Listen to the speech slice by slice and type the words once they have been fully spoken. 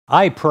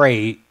I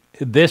pray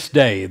this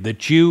day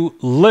that you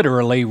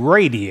literally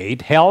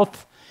radiate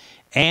health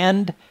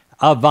and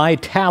a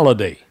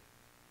vitality.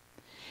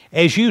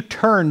 As you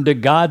turn to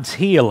God's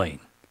healing,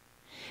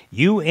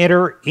 you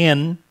enter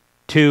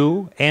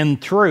into and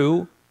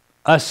through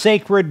a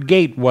sacred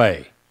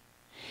gateway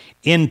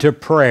into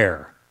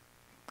prayer.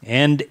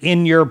 And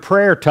in your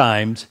prayer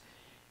times,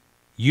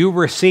 you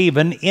receive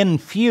an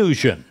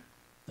infusion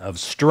of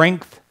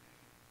strength,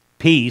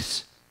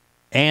 peace,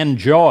 and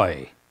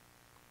joy.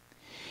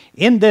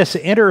 In this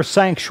inner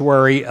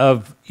sanctuary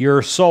of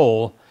your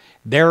soul,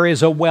 there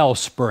is a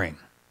wellspring.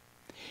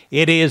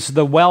 It is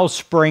the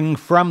wellspring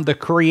from the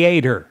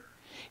Creator.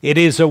 It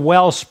is a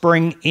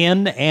wellspring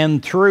in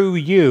and through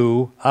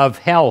you of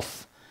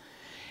health,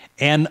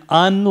 an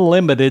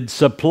unlimited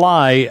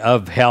supply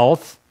of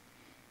health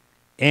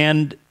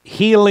and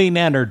healing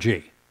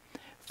energy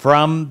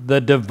from the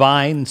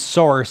divine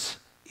source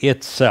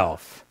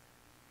itself.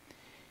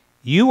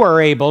 You are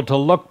able to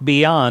look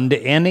beyond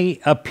any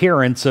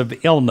appearance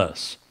of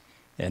illness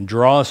and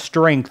draw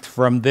strength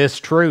from this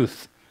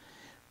truth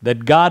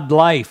that God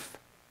life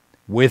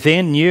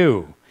within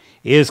you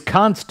is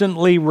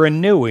constantly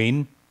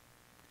renewing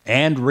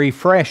and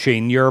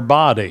refreshing your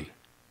body.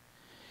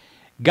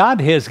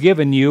 God has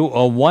given you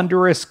a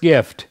wondrous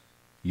gift,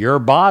 your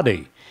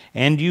body,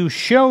 and you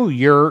show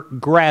your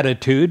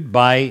gratitude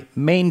by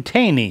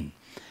maintaining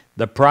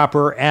the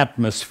proper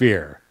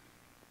atmosphere,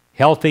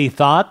 healthy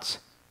thoughts,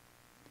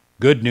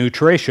 good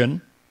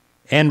nutrition,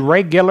 and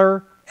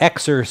regular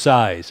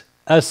exercise,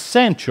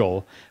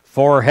 essential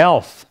for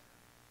health.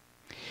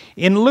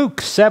 In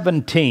Luke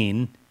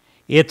 17,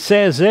 it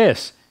says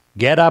this,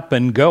 "Get up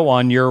and go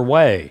on your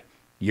way.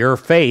 Your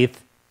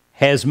faith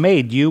has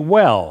made you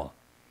well."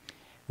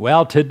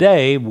 Well,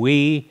 today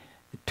we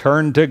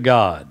turn to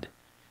God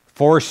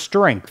for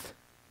strength,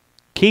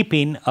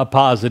 keeping a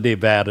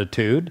positive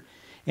attitude,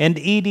 and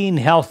eating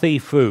healthy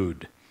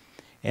food.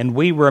 And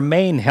we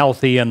remain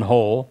healthy and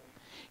whole,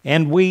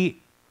 and we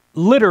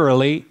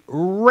literally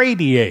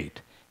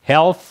radiate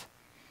health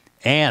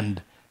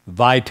and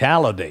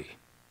vitality.